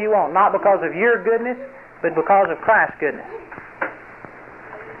whatever you want, not because of your goodness, but because of Christ's goodness.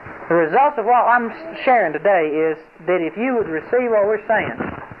 The result of what I'm sharing today is that if you would receive what we're saying,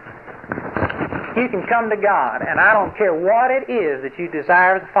 You can come to God, and I don't care what it is that you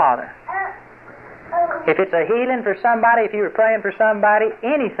desire of the Father. If it's a healing for somebody, if you were praying for somebody,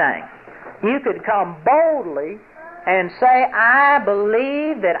 anything, you could come boldly and say, I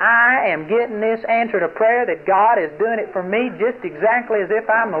believe that I am getting this answer to prayer, that God is doing it for me just exactly as if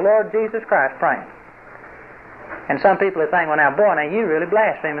I'm the Lord Jesus Christ praying. And some people are thinking, well, now, boy, now you really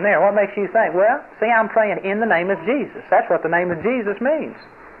blaspheming there. What makes you think? Well, see, I'm praying in the name of Jesus. That's what the name of Jesus means.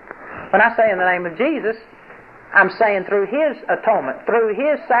 When I say in the name of Jesus, I'm saying through His atonement, through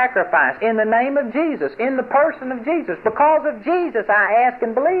His sacrifice, in the name of Jesus, in the person of Jesus. Because of Jesus, I ask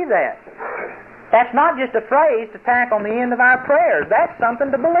and believe that. That's not just a phrase to tack on the end of our prayers. That's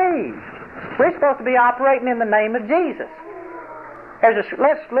something to believe. We're supposed to be operating in the name of Jesus.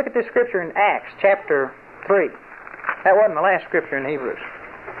 Let's look at this scripture in Acts chapter 3. That wasn't the last scripture in Hebrews.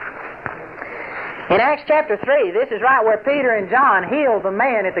 In Acts chapter 3, this is right where Peter and John healed the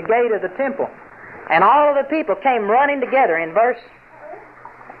man at the gate of the temple. And all of the people came running together in verse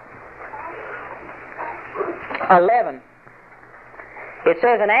 11. It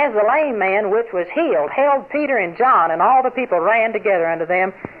says, And as the lame man which was healed held Peter and John, and all the people ran together unto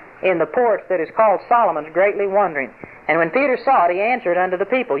them in the porch that is called Solomon's, greatly wondering. And when Peter saw it, he answered unto the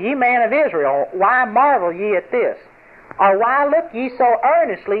people, Ye men of Israel, why marvel ye at this? Or why look ye so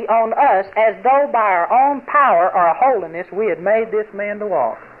earnestly on us, as though by our own power or holiness we had made this man to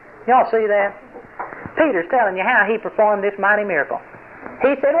walk? Y'all see that? Peter's telling you how he performed this mighty miracle.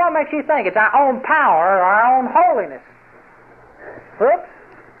 He said, what makes you think it's our own power or our own holiness? Whoops.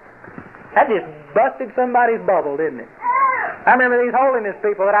 That just busted somebody's bubble, didn't it? I remember these holiness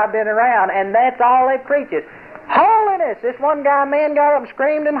people that I've been around, and that's all they preach is holiness. This one man got up and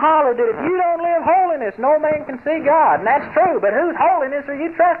screamed and hollered that if you don't live holiness, no man can see God. And that's true, but whose holiness are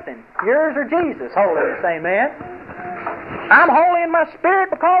you trusting? Yours or Jesus' holiness, amen? I'm holy in my spirit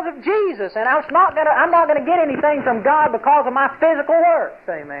because of Jesus, and I'm not gonna get anything from God because of my physical works,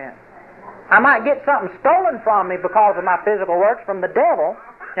 amen. I might get something stolen from me because of my physical works from the devil.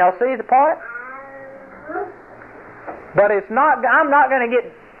 Y'all see the point? But I'm not going to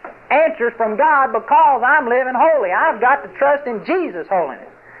get answers from God because I'm living holy. I've got to trust in Jesus' holiness.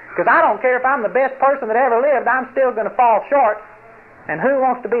 Because I don't care if I'm the best person that ever lived, I'm still going to fall short. And who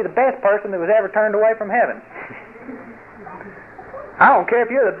wants to be the best person that was ever turned away from heaven? I don't care if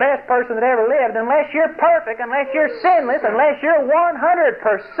you're the best person that ever lived, unless you're perfect, unless you're sinless, unless you're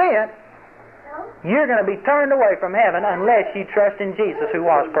 100%, you're going to be turned away from heaven unless you trust in Jesus who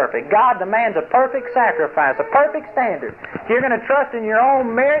was perfect. God demands a perfect sacrifice, a perfect standard. If you're going to trust in your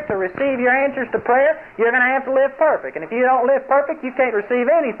own merit to receive your answers to prayer, you're going to have to live perfect. And if you don't live perfect, you can't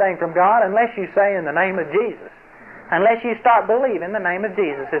receive anything from God unless you say in the name of Jesus. Unless you start believing the name of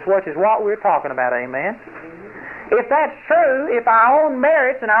Jesus, which is what we're talking about, amen? If that's true, if our own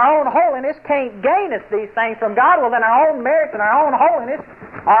merits and our own holiness can't gain us these things from God, well then our own merits and our own holiness,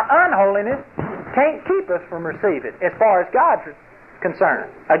 our unholiness, can't keep us from receiving it as far as God's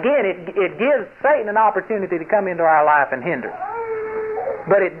concerned. Again, it gives Satan an opportunity to come into our life and hinder.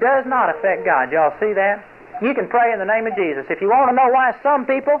 But it does not affect God. Y'all see that? You can pray in the name of Jesus. If you want to know why some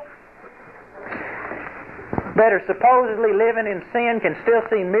people that are supposedly living in sin can still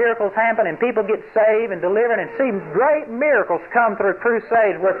see miracles happen and people get saved and delivered and see great miracles come through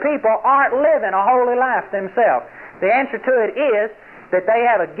crusades where people aren't living a holy life themselves. The answer to it is that they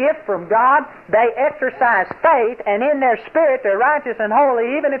have a gift from God, they exercise faith, and in their spirit they're righteous and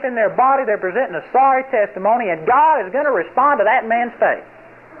holy, even if in their body they're presenting a sorry testimony, and God is going to respond to that man's faith.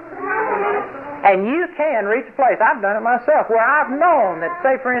 And you can reach a place, I've done it myself, where I've known that,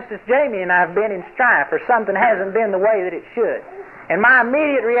 say for instance, Jamie and I have been in strife or something hasn't been the way that it should. And my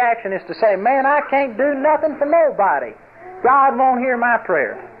immediate reaction is to say, man, I can't do nothing for nobody. God won't hear my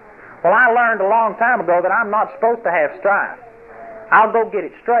prayer. Well, I learned a long time ago that I'm not supposed to have strife. I'll go get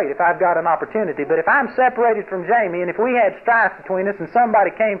it straight if I've got an opportunity. But if I'm separated from Jamie and if we had strife between us and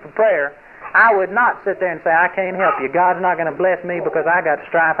somebody came for prayer, I would not sit there and say, I can't help you. God's not going to bless me because I got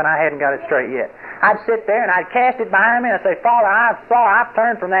strife and I hadn't got it straight yet. I'd sit there and I'd cast it behind me and I'd say, Father, I've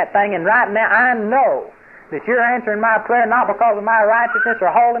turned from that thing, and right now I know that you're answering my prayer not because of my righteousness or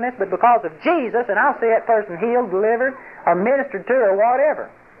holiness, but because of Jesus, and I'll see that person healed, delivered, or ministered to, or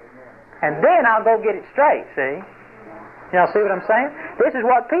whatever. And then I'll go get it straight, see? Y'all see what I'm saying? This is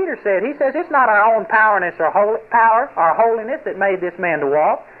what Peter said. He says, it's not our own power or holiness that made this man to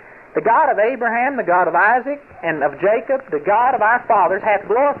walk. The God of Abraham, the God of Isaac, and of Jacob, the God of our fathers, hath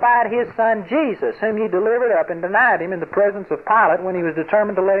glorified his Son Jesus, whom ye delivered up and denied him in the presence of Pilate when he was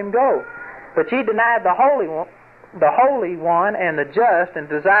determined to let him go. But ye denied the Holy One and the just, and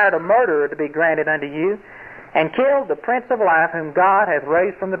desired a murderer to be granted unto you. and killed the Prince of Life, whom God hath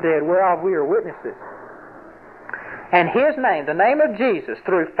raised from the dead, whereof we are witnesses. And his name, the name of Jesus,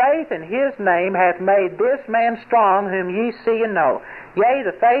 through faith in his name, hath made this man strong, whom ye see and know. Yea,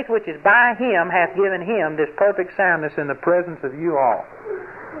 the faith which is by him hath given him this perfect soundness in the presence of you all.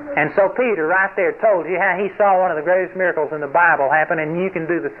 And so Peter right there told you how he saw one of the greatest miracles in the Bible happen, and you can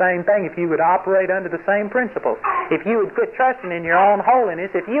do the same thing if you would operate under the same principles. If you would quit trusting in your own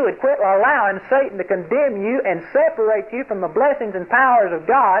holiness, if you would quit allowing Satan to condemn you and separate you from the blessings and powers of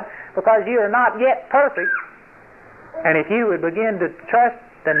God because you are not yet perfect, and if you would begin to trust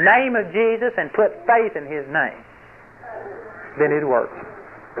the name of Jesus and put faith in his name, then it works.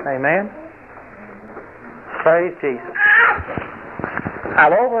 Amen? Praise Jesus.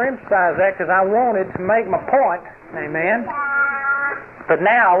 I'll overemphasize that because I wanted to make my point. Amen? But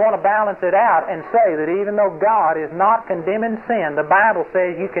now I want to balance it out and say that even though God is not condemning sin, the Bible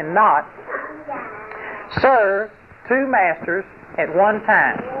says you cannot serve two masters at one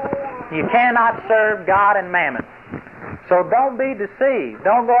time. You cannot serve God and mammon. So don't be deceived.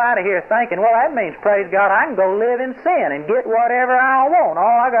 Don't go out of here thinking, well, that means, praise God, I can go live in sin and get whatever I want.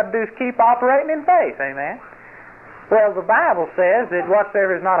 All I got to do is keep operating in faith. Amen? Well, the Bible says that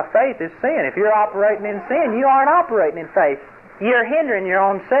whatsoever is not of faith is sin. If you're operating in sin, you aren't operating in faith. You're hindering your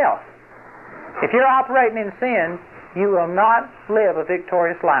own self. If you're operating in sin, you will not live a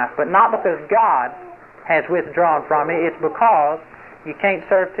victorious life. But not because God has withdrawn from you. It's because you can't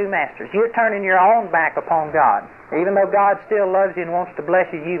serve two masters. You're turning your own back upon God. Even though God still loves you and wants to bless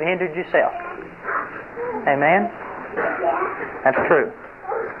you, you've hindered yourself. Amen? That's true.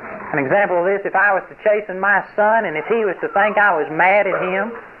 An example of this, if I was to chasten my son and if he was to think I was mad at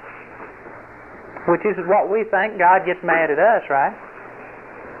him, which is what we think, God gets mad at us, right?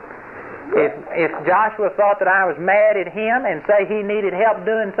 If Joshua thought that I was mad at him and say he needed help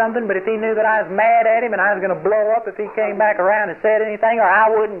doing something, but if he knew that I was mad at him and I was going to blow up if he came back around and said anything, or I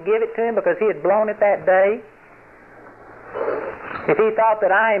wouldn't give it to him because he had blown it that day, if he thought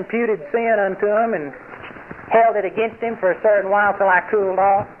that I imputed sin unto him and held it against him for a certain while till I cooled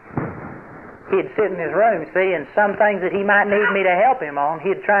off, he'd sit in his room, see, and some things that he might need me to help him on,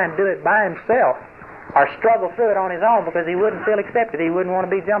 he'd try and do it by himself or struggle through it on his own because he wouldn't feel accepted. He wouldn't want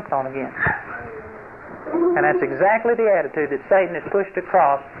to be jumped on again. And that's exactly the attitude that Satan has pushed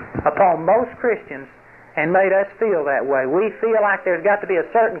across upon most Christians and made us feel that way. We feel like there's got to be a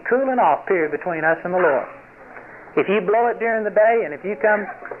certain cooling off period between us and the Lord. If you blow it during the day and if you come,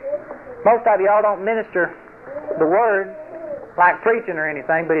 most of y'all don't minister the Word like preaching or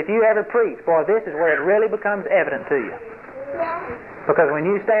anything, but if you ever preach, boy, this is where it really becomes evident to you. Because when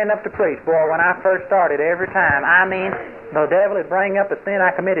you stand up to preach, boy, when I first started, every time, I mean, the devil would bring up a sin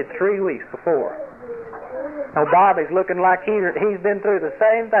I committed 3 weeks before. Now, Bobby's looking like he's been through the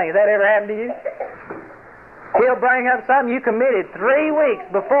same thing. Has that ever happened to you? He'll bring up something you committed 3 weeks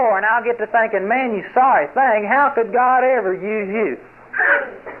before, and I'll get to thinking, man, you sorry thing, how could God ever use you?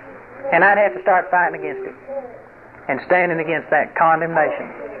 And I'd have to start fighting against it and standing against that condemnation,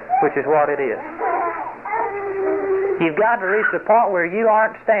 which is what it is. You've got to reach the point where you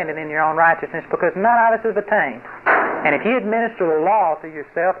aren't standing in your own righteousness because none of us have attained. And if you administer the law to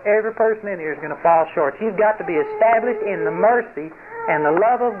yourself, every person in here is going to fall short. You've got to be established in the mercy and the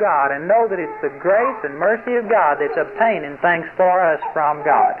love of God and know that it's the grace and mercy of God that's obtaining things for us from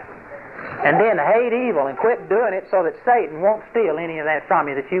God. And then hate evil and quit doing it so that Satan won't steal any of that from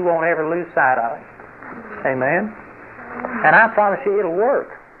you, that you won't ever lose sight of it. Amen? And I promise you it'll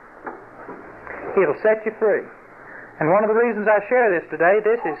work. It'll set you free. And one of the reasons I share this today,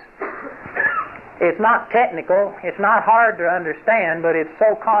 it's not technical, it's not hard to understand, but it's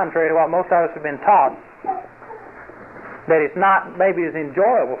so contrary to what most of us have been taught that it's not maybe as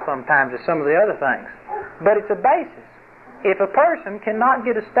enjoyable sometimes as some of the other things. But it's a basis. If a person cannot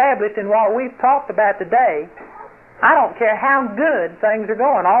get established in what we've talked about today, I don't care how good things are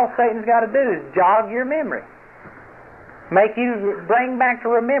going. All Satan's got to do is jog your memory. Make you bring back to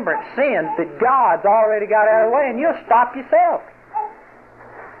remembrance sins that God's already got out of the way, and you'll stop yourself.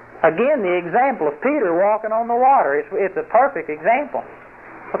 Again, the example of Peter walking on the water, it's a perfect example.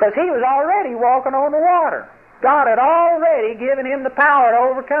 Because he was already walking on the water. God had already given him the power to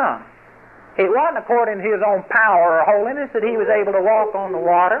overcome. It wasn't according to his own power or holiness that he was able to walk on the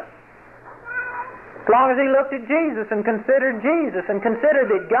water. As long as he looked at Jesus and considered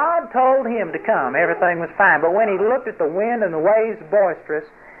that God told him to come, everything was fine. But when he looked at the wind and the waves boisterous,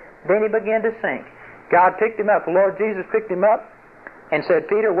 then he began to sink. God picked him up. The Lord Jesus picked him up and said,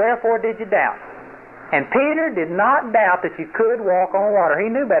 Peter, wherefore did you doubt? And Peter did not doubt that you could walk on water. He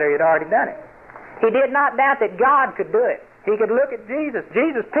knew better. He had already done it. He did not doubt that God could do it. He could look at Jesus.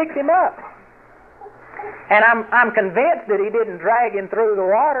 Jesus picked him up. And I'm convinced that he didn't drag him through the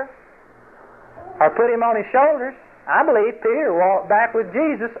water or put him on his shoulders. I believe Peter walked back with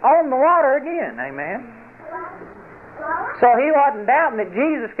Jesus on the water again. Amen. So he wasn't doubting that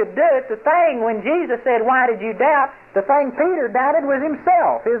Jesus could do it. The thing, when Jesus said, "Why did you doubt?" the thing Peter doubted was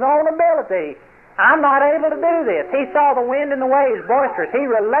himself, his own ability. I'm not able to do this. He saw the wind and the waves boisterous. He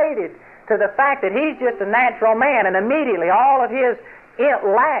related to the fact that he's just a natural man, and immediately all of his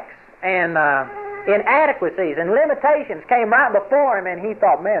lacks and inadequacies and limitations came right before him, and he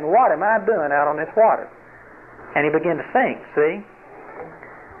thought, "Man, what am I doing out on this water?" And he began to sink, see?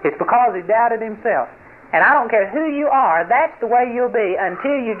 It's because he doubted himself. And I don't care who you are, that's the way you'll be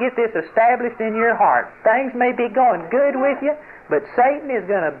until you get this established in your heart. Things may be going good with you, but Satan is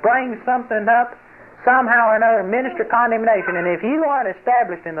going to bring something up somehow or another, minister condemnation. And if you aren't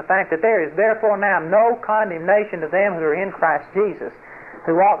established in the fact that there is therefore now no condemnation to them who are in Christ Jesus,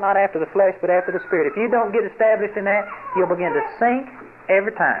 who walk not after the flesh but after the Spirit, if you don't get established in that, you'll begin to sink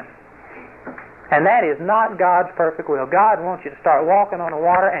every time. And that is not God's perfect will. God wants you to start walking on the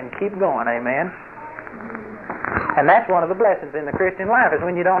water and keep going, amen? And that's one of the blessings in the Christian life, is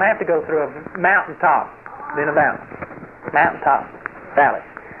when you don't have to go through a mountaintop, then a valley. Mountaintop, valley.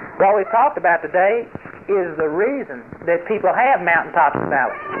 What we've talked about today is the reason that people have mountaintops and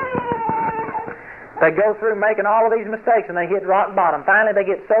valleys. They go through making all of these mistakes and they hit rock bottom. Finally they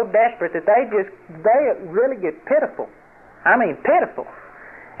get so desperate that they really get pitiful. I mean pitiful.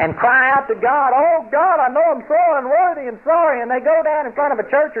 And cry out to God, "Oh God, I know I'm so unworthy and sorry." And they go down in front of a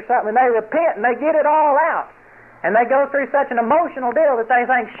church or something and they repent and they get it all out. And they go through such an emotional deal that they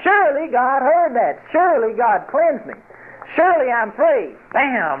think, "Surely God heard that. Surely God cleansed me. Surely I'm free."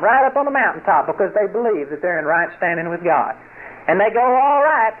 Bam! Right up on the mountaintop, because they believe that they're in right standing with God. And they go all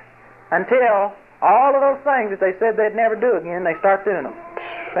right until all of those things that they said they'd never do again, they start doing them.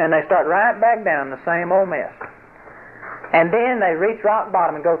 And they start right back down in the same old mess. And then they reach rock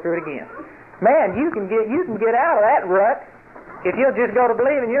bottom and go through it again. Man, you can get out of that rut if you'll just go to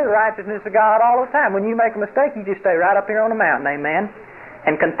believing you're the righteousness of God all the time. When you make a mistake, you just stay right up here on the mountain, amen?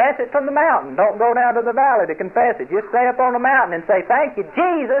 And confess it from the mountain. Don't go down to the valley to confess it. Just stay up on the mountain and say, "Thank you,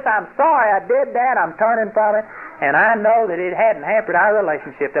 Jesus, I'm sorry I did that. I'm turning from it. And I know that it hadn't hampered our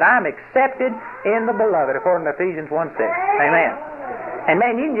relationship, that I'm accepted in the beloved," according to Ephesians 1:6. Amen. And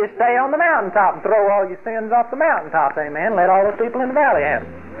man, you can just stay on the mountaintop and throw all your sins off the mountaintop, amen. Let all those people in the valley have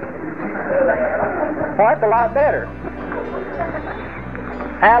them. Well, that's a lot better.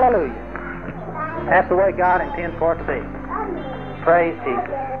 Hallelujah. That's the way God intends for it to be. Praise Jesus.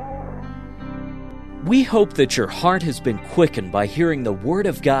 We hope that your heart has been quickened by hearing the Word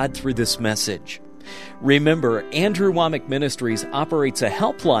of God through this message. Remember, Andrew Womack Ministries operates a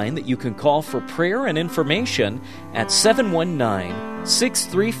helpline that you can call for prayer and information at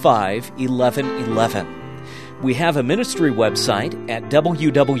 719-635-1111. We have a ministry website at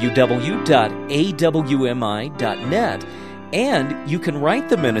www.awmi.net, and you can write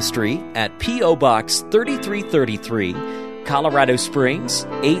the ministry at P.O. Box 3333, Colorado Springs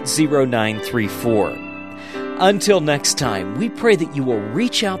 80934. Until next time, we pray that you will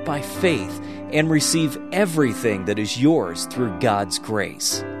reach out by faith and receive everything that is yours through God's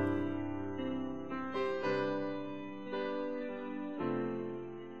grace.